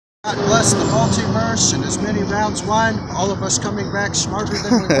God bless the multiverse and as many rounds won, all of us coming back smarter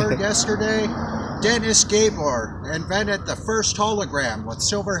than we were yesterday. Dennis Gabor invented the first hologram with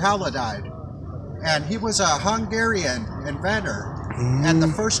silver halidide. And he was a Hungarian inventor. And the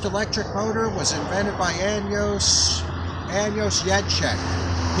first electric motor was invented by Ányos Jacek.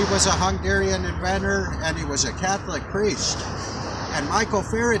 He was a Hungarian inventor and he was a Catholic priest. And Michael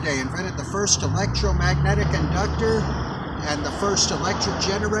Faraday invented the first electromagnetic inductor and the first electric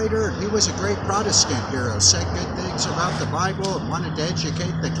generator. He was a great Protestant hero, said good things about the Bible and wanted to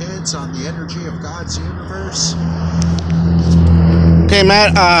educate the kids on the energy of God's universe. Okay,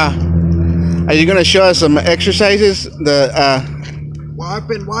 Matt, are you going to show us some exercises? Well, I've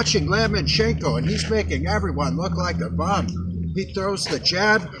been watching Lomachenko, and he's making everyone look like a bum. He throws the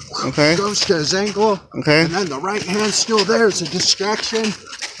jab, goes to his angle, and then the right hand's still there as a distraction.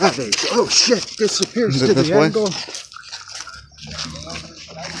 And he, oh shit, disappears to the angle.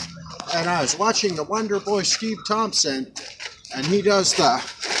 And I was watching the Wonder Boy Steve Thompson, and he does the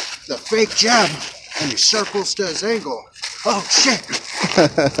fake jab, and he circles to his angle. Oh shit!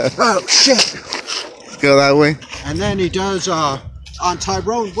 Oh shit! Go that way. And then he does on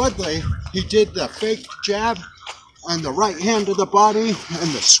Tyrone Woodley. He did the fake jab on the right hand of the body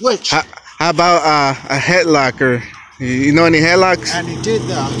and the switch. How about a headlock? Or you know any headlocks? And he did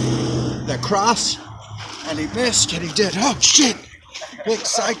the cross, and he missed, and he did oh shit, big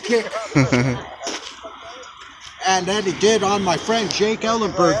side kick. And then he did on my friend Jake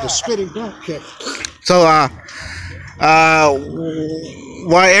Ellenberg the spinning back kick. So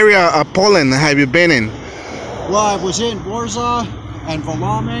what area of Poland have you been in? Well, I was in Warsaw and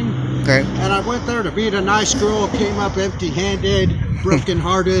Wyoming, and I went there to meet a nice girl, came up empty-handed,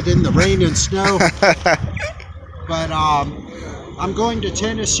 broken-hearted in the rain and snow. But I'm going to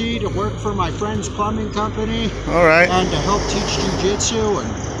Tennessee to work for my friend's plumbing company. All right. And to help teach jiu-jitsu, and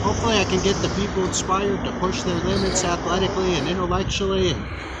hopefully I can get the people inspired to push their limits athletically and intellectually and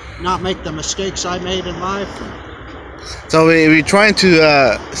not make the mistakes I made in life. So we're trying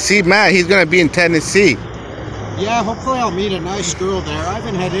to see Matt. He's going to be in Tennessee. Yeah, hopefully I'll meet a nice girl there. I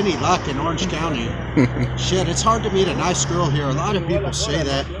haven't had any luck in Orange County. Shit, it's hard to meet a nice girl here. A lot of people say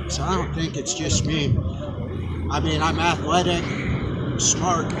that, so I don't think it's just me. I mean, I'm athletic,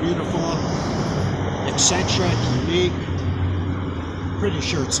 smart, beautiful, eccentric, unique. Pretty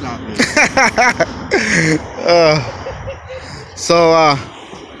sure it's not me.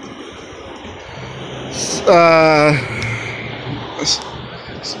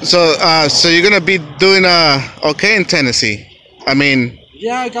 So you're gonna be doing okay in Tennessee? I mean,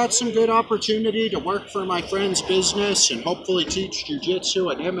 yeah, I got some good opportunity to work for my friend's business and hopefully teach jiu-jitsu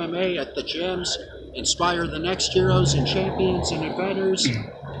and MMA at the gyms, inspire the next heroes and champions and inventors.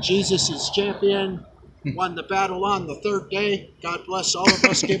 Jesus is champion, won the battle on the third day. God bless all of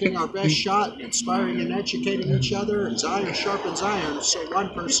us giving our best shot, inspiring and educating each other. As iron sharpens iron, so one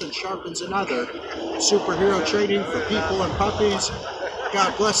person sharpens another. Superhero training for people and puppies.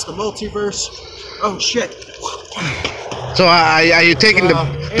 God bless the multiverse. Oh shit. So are you taking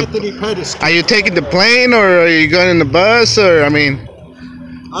Anthony Pettis? Are you taking the plane, or are you going in the bus, or I mean,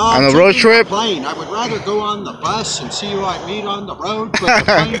 on a road trip? Plane. I would rather go on the bus and see who I meet on the road, but the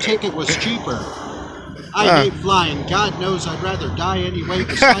plane ticket was cheaper. I hate flying. God knows I'd rather die anyway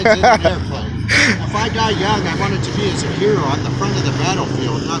besides in an airplane. If I die young, I want it to be as a hero on the front of the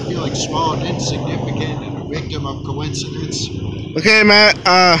battlefield, not feeling small and insignificant and a victim of coincidence. Okay, Matt.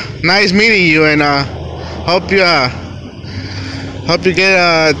 Nice meeting you, and hope you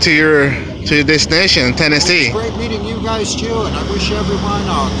get to your destination, Tennessee. Well, it's great meeting you guys too, and I wish everyone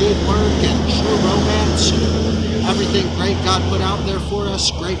good work and true romance. Everything great God put out there for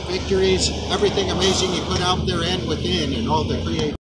us, great victories, everything amazing He put out there and within, and all the creative.